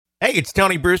Hey, it's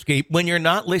Tony Bruschi. When you're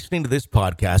not listening to this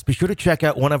podcast, be sure to check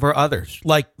out one of our others,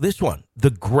 like this one,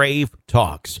 The Grave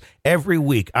Talks. Every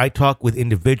week, I talk with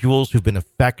individuals who've been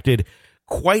affected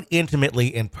quite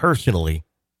intimately and personally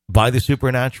by the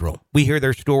supernatural. We hear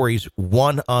their stories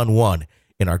one-on-one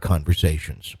in our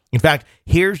conversations. In fact,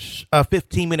 here's a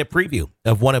 15-minute preview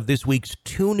of one of this week's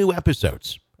 2 new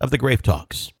episodes of The Grave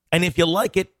Talks. And if you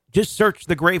like it, just search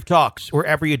The Grave Talks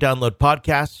wherever you download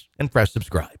podcasts and press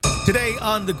subscribe. Today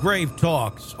on The Grave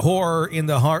Talks, Horror in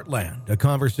the Heartland, a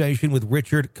conversation with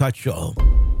Richard Cutshall.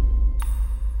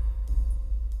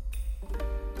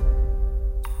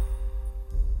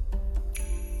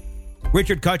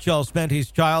 Richard Cutshall spent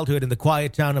his childhood in the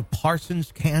quiet town of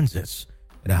Parsons, Kansas,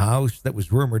 in a house that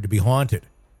was rumored to be haunted.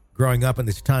 Growing up in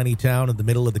this tiny town in the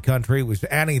middle of the country was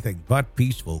anything but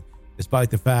peaceful,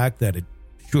 despite the fact that it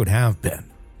should have been.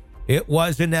 It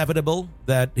was inevitable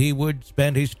that he would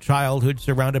spend his childhood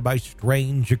surrounded by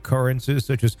strange occurrences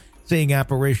such as seeing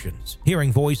apparitions,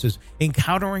 hearing voices,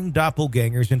 encountering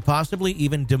doppelgangers, and possibly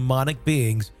even demonic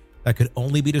beings that could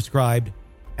only be described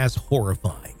as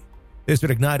horrifying. This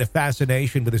would ignite a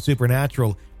fascination with the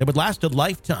supernatural that would last a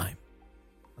lifetime.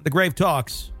 On The Grave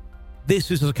Talks,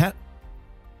 this is his account.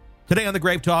 Today on The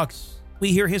Grave Talks,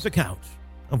 we hear his account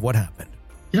of what happened.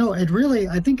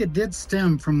 I think it did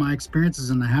stem from my experiences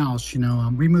in the house.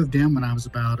 We moved in when I was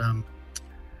about, I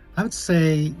would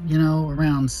say,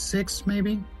 around 6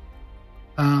 maybe.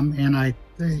 That's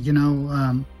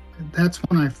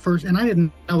when I first, and I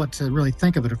didn't know what to really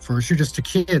think of it at first. You're just a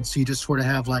kid, so you just sort of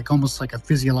have almost like a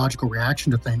physiological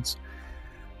reaction to things.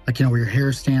 Where your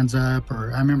hair stands up.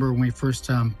 Or I remember when we first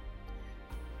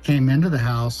came into the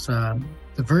house, the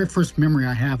very first memory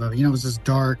I have of, it was this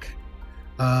dark,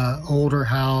 older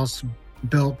house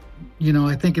built,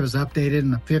 I think it was updated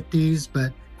in the 50s,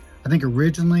 but I think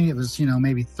originally it was,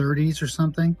 maybe 30s or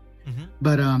something. Mm-hmm.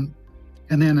 But, and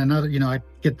then another, I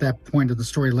get that point of the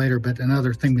story later, but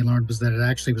another thing we learned was that it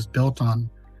actually was built on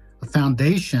a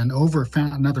foundation over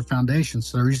another foundation.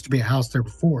 So there used to be a house there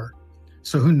before.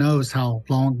 So who knows how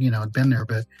long, it'd been there,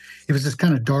 but it was just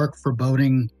kind of dark,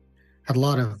 foreboding, had a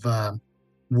lot of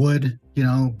wood,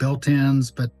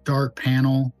 built-ins, but dark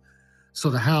panel. So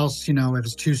the house, it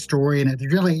was 2-story, and it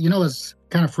really, it was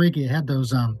kind of freaky. It had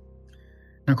those, and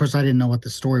of course, I didn't know what the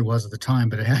story was at the time,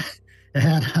 but it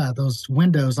had those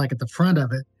windows like at the front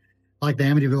of it, like the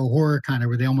Amityville Horror kind of,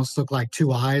 where they almost look like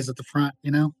 2 eyes at the front,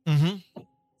 Mm-hmm.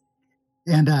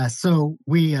 And so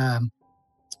we,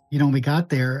 we got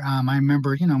there. I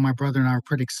remember, my brother and I were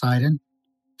pretty excited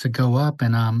to go up,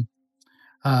 and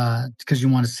because you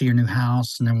want to see your new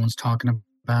house, and everyone's talking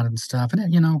about it and stuff,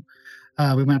 and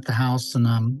we went up the house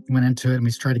and went into it, and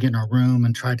we tried to get in our room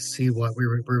and tried to see what where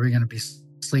we were going to be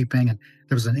sleeping. And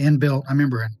there was an I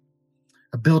remember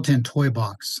a built-in toy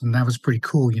box, and that was pretty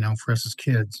cool, for us as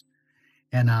kids.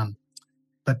 And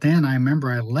but then I remember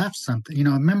I left something.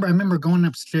 I remember going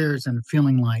upstairs and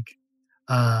feeling like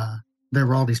there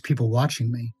were all these people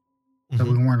watching me, mm-hmm. that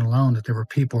we weren't alone, that there were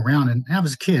people around. And I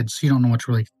was a kid, so you don't know what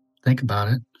to really think about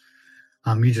it.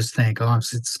 You just think, oh,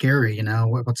 it's scary,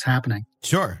 what's happening.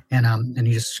 Sure. And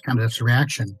you just kind of have this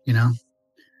reaction,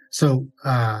 So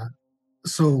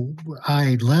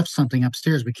I left something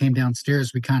upstairs. We came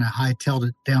downstairs. We kind of hightailed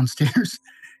it downstairs.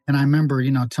 And I remember,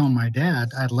 telling my dad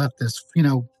I'd left this,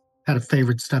 had a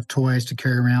favorite stuffed toys to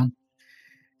carry around.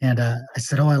 And I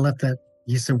said, oh, I left that.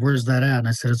 He said, where's that at? And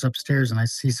I said, it's upstairs. And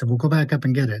he said, well, go back up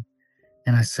and get it.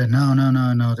 And I said, no.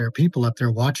 There are people up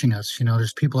there watching us.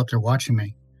 There's people up there watching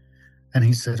me. And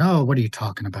he said, oh, what are you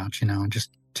talking about? And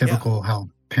just typical how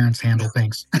parents handle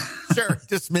things. Sure.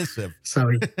 Dismissive. So,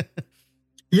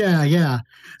 yeah.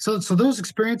 So those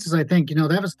experiences, I think,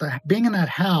 that was being in that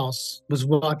house was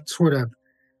what sort of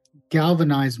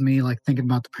galvanized me, like thinking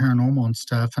about the paranormal and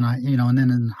stuff. And and then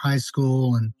in high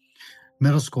school and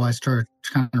middle school, I started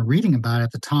kind of reading about it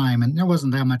at the time. And there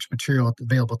wasn't that much material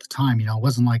available at the time. It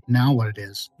wasn't like now what it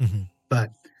is. Mm-hmm.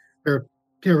 But there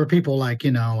were people like,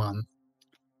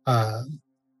 what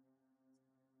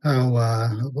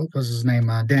was his name?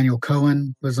 Daniel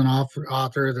Cohen was an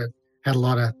author that had a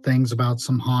lot of things about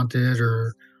some haunted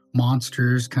or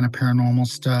monsters, kind of paranormal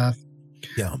stuff.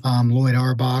 Yeah. Lloyd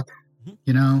Arbach,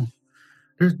 mm-hmm.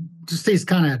 There's just these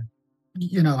kind of,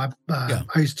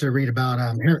 I used to read about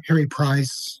Harry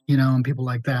Price, and people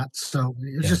like that. So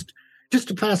it's just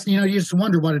to pass, you just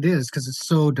wonder what it is because it's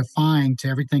so defying to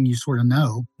everything you sort of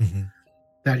know, mm-hmm.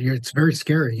 that it's very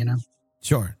scary,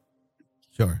 Sure.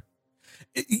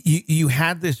 You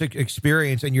had this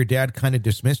experience and your dad kind of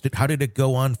dismissed it. How did it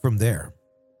go on from there?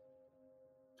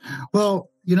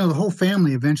 Well, the whole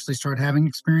family eventually started having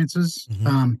experiences.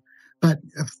 Mm-hmm. but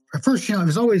at first, it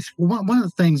was always one of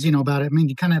the things, about it. I mean,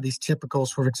 you kind of have these typical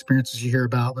sort of experiences you hear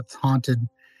about with haunted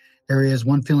areas.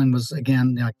 One feeling was,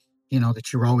 again, like,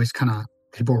 that you were always kind of,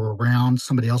 people were around,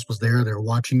 somebody else was there, they were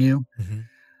watching you. Mm-hmm.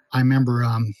 I remember,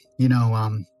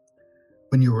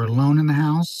 when you were alone in the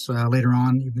house, later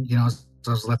on, as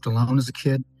I was left alone as a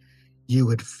kid, you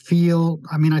would feel,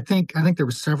 I think there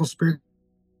were several spirits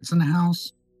in the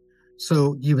house.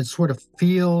 So you would sort of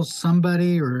feel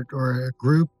somebody or a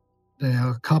group,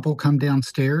 a couple come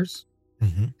downstairs,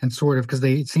 mm-hmm. and sort of, because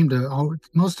they seem to,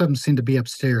 most of them seem to be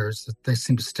upstairs. They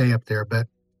seem to stay up there, but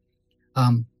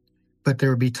there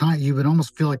would be time you would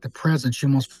almost feel like the presence. You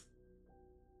almost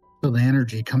feel the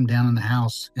energy come down in the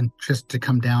house, and just to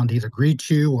come down to either greet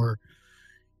you or,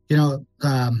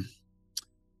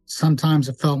 sometimes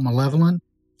it felt malevolent.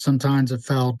 Sometimes it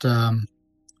felt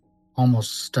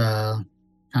almost kind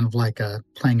of like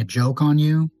playing a joke on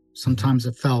you. Sometimes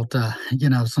it felt,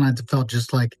 sometimes it felt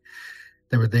just like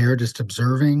they were there just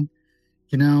observing,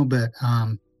 but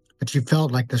you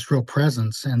felt like this real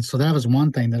presence. And so that was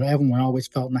one thing that everyone always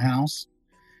felt in the house.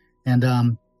 And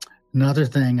another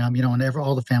thing, and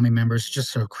all the family members,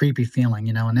 just a creepy feeling,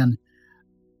 and then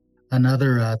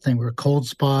another thing were cold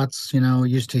spots,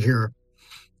 you'd hear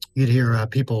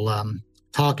people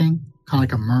talking, kind of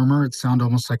like a murmur. It sounded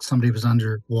almost like somebody was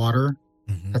underwater,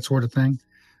 mm-hmm. that sort of thing.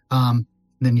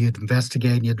 Then you'd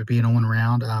investigate, and you'd be no one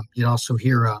around. You'd also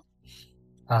hear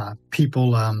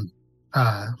people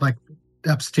like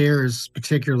upstairs,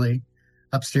 particularly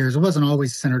upstairs. It wasn't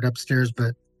always centered upstairs,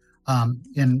 but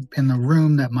in the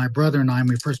room that my brother and I, when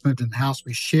we first moved in the house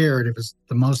we shared, it was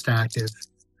the most active,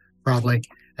 probably.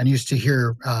 And used to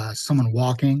hear someone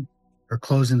walking or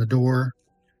closing the door.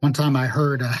 One time I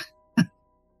heard, I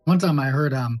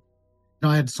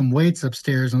had some weights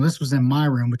upstairs, and this was in my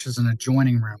room, which is an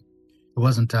adjoining room. It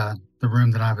wasn't the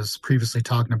room that I was previously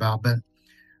talking about, but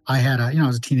I had,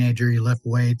 as a teenager, you lift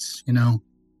weights, Sure.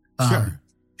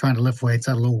 Trying to lift weights.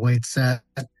 I had a little weight set,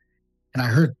 and I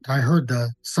heard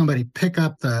somebody pick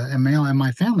up and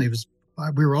my family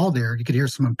we were all there. You could hear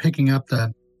someone picking up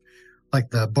the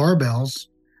barbells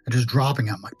and just dropping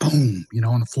them, like boom,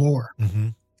 on the floor. Mm-hmm.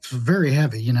 It was very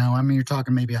heavy, you're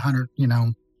talking maybe 100,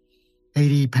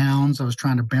 80 pounds. I was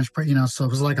trying to bench press, so it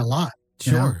was like a lot.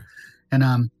 Sure.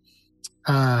 And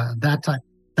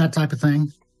that type of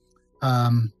thing.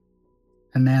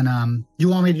 And then you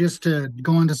want me to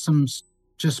go into some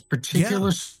just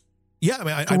particular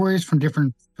stories from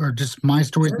different, or just my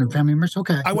stories and family members?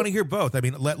 Okay. I want to hear both. I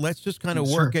mean, let's just kind of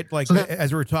Sure. work it like So that-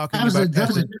 as we're talking that was about a- that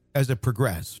was a- as it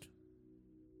progressed.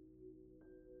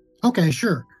 Okay,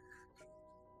 sure.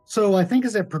 So I think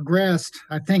as it progressed,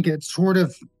 I think it sort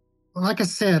of, like I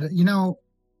said,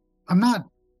 I'm not,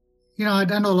 I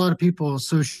know a lot of people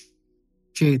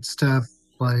associate stuff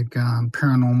like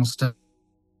paranormal stuff.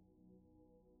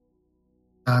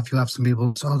 If you have some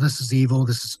people, oh, this is evil,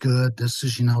 this is good, this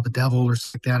is, the devil or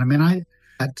something like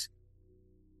that.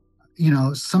 I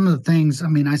mean, some of the things,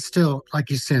 I still, like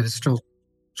you said, it still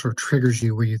sort of triggers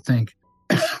you where you think,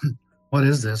 what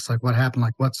is this? Like, what happened?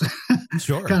 Like, what's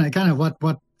Sure. kind of what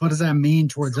does that mean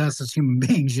towards us as human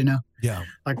beings? Yeah.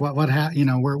 Like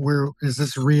where is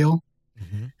this real?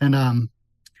 Mm-hmm. And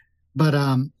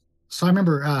so I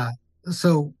remember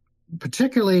so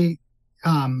particularly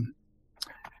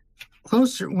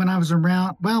closer when I was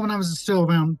still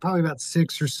around probably about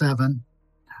 6 or 7,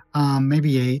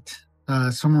 maybe 8,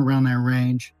 somewhere around that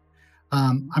range.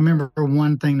 I remember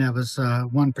one thing that was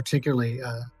one particularly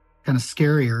kind of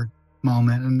scarier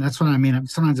moment, and that's what I mean.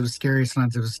 Sometimes it was scary,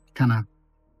 sometimes it was kind of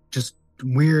just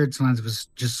weird, sometimes it was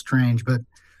just strange, but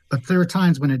there were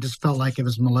times when it just felt like it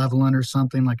was malevolent or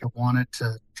something, like it wanted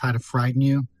to try to frighten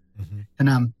you. Mm-hmm.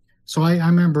 And so I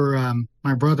remember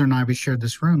my brother and I, we shared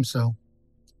this room, so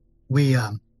we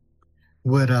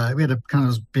we had a kind of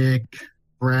those big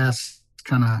brass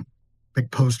kind of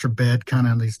big poster bed, kind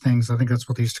of these things. I think that's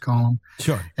what they used to call them.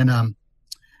 Sure. And kind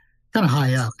of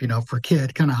high up, for a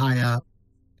kid, kind of high up.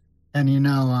 And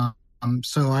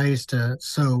so I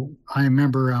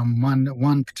remember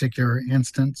one particular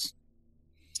instance.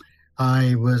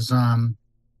 I was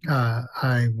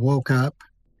I woke up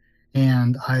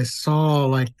and I saw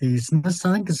like these. I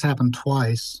think this happened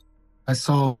twice. I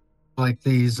saw like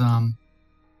these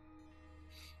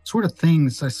sort of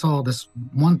things. I saw this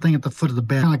one thing at the foot of the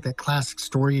bed, kind of like that classic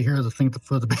story you hear, the thing at the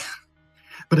foot of the bed.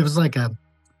 But it was like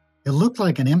it looked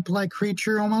like an imp-like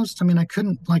creature almost. I mean, I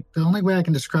couldn't, the only way I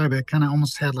can describe it kind of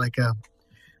almost had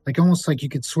almost like you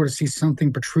could sort of see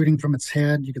something protruding from its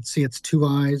head. You could see its 2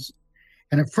 eyes.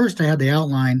 And at first I had the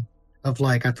outline of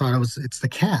I thought it's the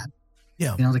cat.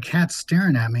 Yeah. The cat's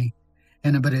staring at me.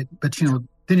 Then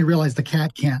you realize the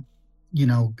cat can't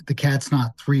the cat's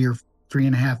not 3 or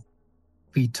 3.5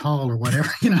 feet tall or whatever,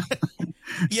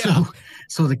 Yeah.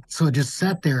 So it just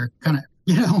sat there kind of,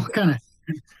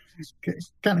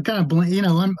 blink, I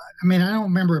don't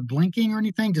remember it blinking or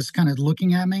anything, just kind of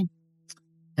looking at me.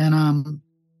 And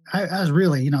I was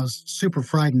really, super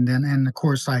frightened. And of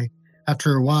course,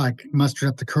 after a while, I mustered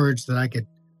up the courage that I could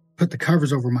put the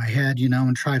covers over my head,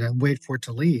 and try to wait for it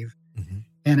to leave. Mm-hmm.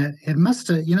 And it must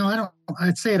have,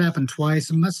 I'd say it happened twice.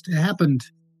 It happened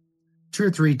 2 or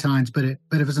 3 times, but it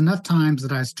was enough times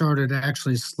that I started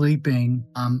actually sleeping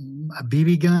a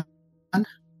BB gun,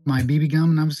 my BB gun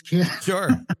when I was a kid. Sure.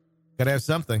 Gotta have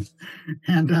something.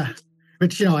 And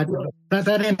which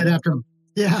that ended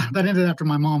after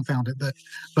my mom found it.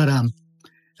 But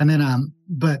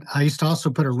I used to also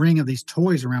put a ring of these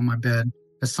toys around my bed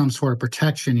as some sort of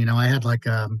protection. I had like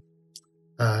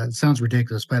it sounds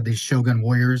ridiculous, but I had these Shogun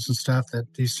warriors and stuff that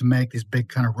used to make these big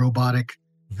kind of robotic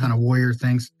kind of warrior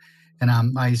things. And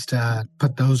I used to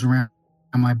put those around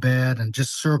my bed and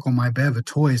just circle my bed with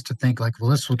toys to think like, well,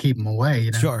 this will keep them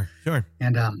away. Sure.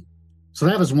 And so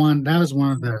that was one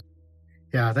of the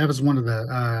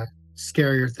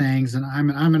scarier things. And I'm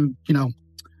an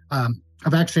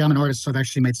artist, so I've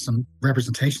actually made some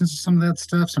representations of some of that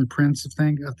stuff, some prints of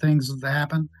things that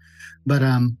happen. But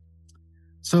and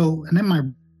then my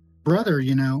brother,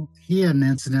 he had an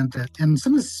incident and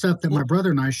some of the stuff that my brother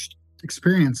and I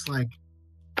experienced, like,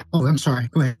 oh, I'm sorry,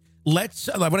 go ahead. I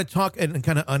want to talk and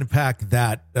kind of unpack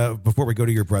that before we go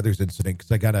to your brother's incident,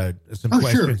 because I got some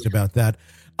questions about that.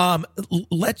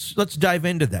 Let's dive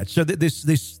into that. So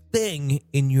this thing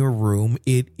in your room,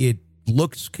 it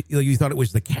looks, you thought it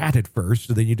was the cat at first,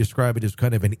 so then you describe it as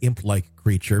kind of an imp-like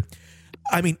creature.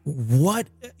 I mean, what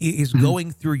is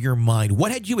going through your mind?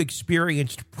 What had you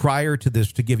experienced prior to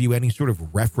this to give you any sort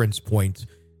of reference point,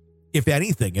 if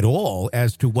anything at all,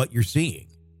 as to what you're seeing?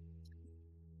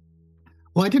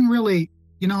 Well, I didn't really,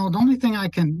 the only thing I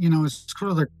can, is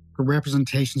sort of the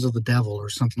representations of the devil or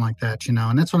something like that,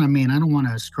 and that's what I mean. I don't want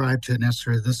to ascribe to it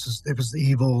necessarily. It was the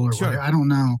evil or whatever. I don't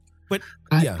know. But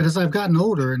as I've gotten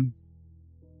older and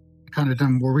kind of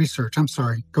done more research, I'm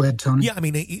sorry. Go ahead, Tony. Yeah, I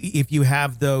mean, if you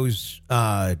have those,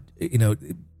 even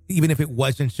if it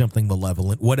wasn't something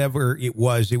malevolent, whatever it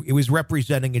was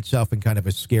representing itself in kind of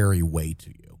a scary way to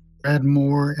you. Read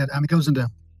more. It goes into.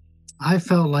 I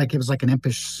felt like it was like an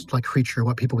impish like creature,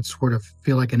 what people would sort of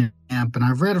feel like an imp. And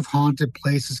I've read of haunted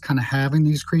places kind of having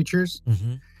these creatures,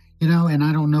 and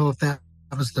I don't know if that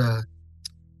was the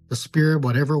spirit,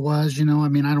 whatever it was, I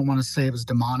mean, I don't want to say it was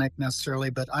demonic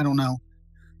necessarily, but I don't know.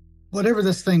 Whatever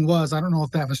this thing was, I don't know if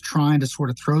that was trying to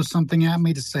sort of throw something at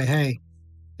me to say, hey,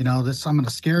 I'm going to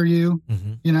scare you,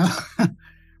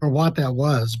 or what that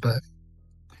was. But,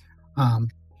 oh,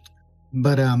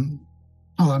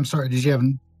 I'm sorry. Did you have...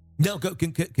 No,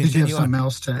 continue. Did you have something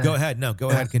else to add? Go ahead. No, go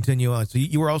ahead. Continue on. So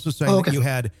you were also saying that you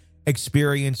had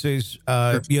experiences,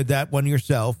 you had that one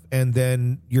yourself, and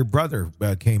then your brother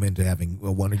came into having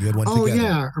one, or you had one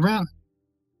together.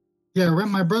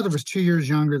 Around my brother was 2 years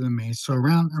younger than me, so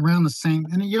around the same.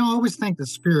 And I always think the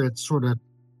spirits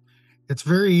it's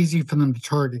very easy for them to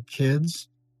target kids,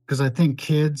 because I think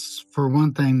kids, for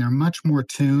one thing, they're much more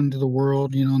tuned to the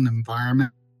world, and the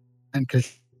environment, and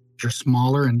because you're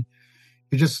smaller and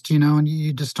you just, and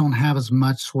you just don't have as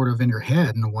much sort of in your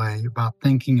head in a way about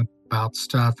thinking about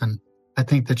stuff. And I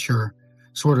think that you're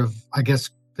sort of, I guess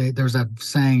there's that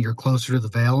saying, you're closer to the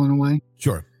veil in a way.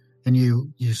 Sure. And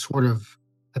you sort of,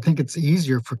 I think it's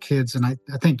easier for kids. And I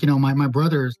think, my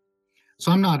brother,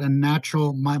 so I'm not a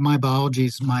natural, my biology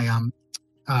is my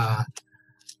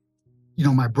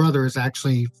brother is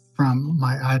actually from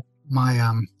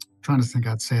trying to think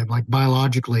I'd say it, like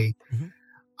biologically,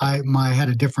 I had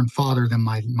a different father than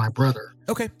my brother.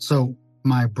 Okay. So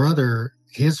my brother,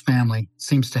 his family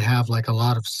seems to have like a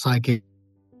lot of psychic,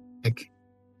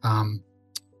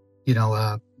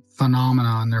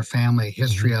 phenomena in their family,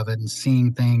 history of it, and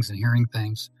seeing things and hearing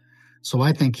things. So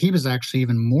I think he was actually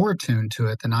even more attuned to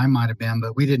it than I might have been,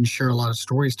 but we didn't share a lot of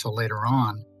stories till later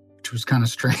on, which was kind of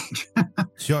strange.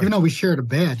 Sure. Even though we shared a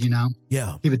bed,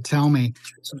 Yeah. He would tell me.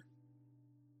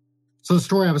 So the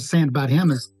story I was saying about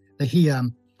him is that he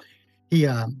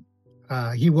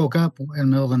woke up in the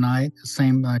middle of the night, the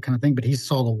same kind of thing, but he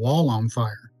saw the wall on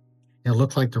fire. It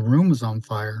looked like the room was on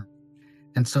fire.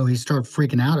 And so he started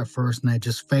freaking out at first, and it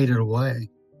just faded away.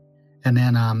 And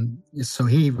then, so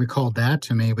he recalled that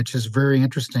to me, which is very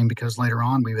interesting, because later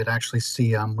on we would actually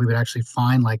see, we would actually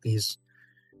find like these.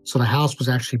 So the house was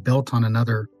actually built on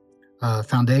another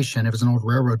foundation. It was an old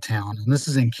railroad town. And this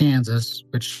is in Kansas,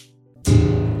 which...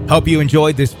 Hope you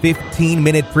enjoyed this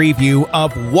 15-minute preview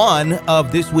of one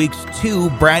of this week's 2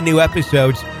 brand new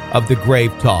episodes of The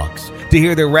Grave Talks. To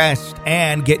hear the rest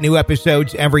and get new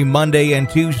episodes every Monday and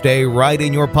Tuesday right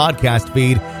in your podcast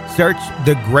feed, search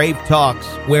The Grave Talks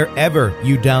wherever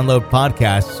you download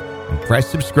podcasts and press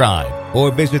subscribe,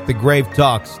 or visit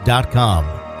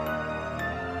thegravetalks.com.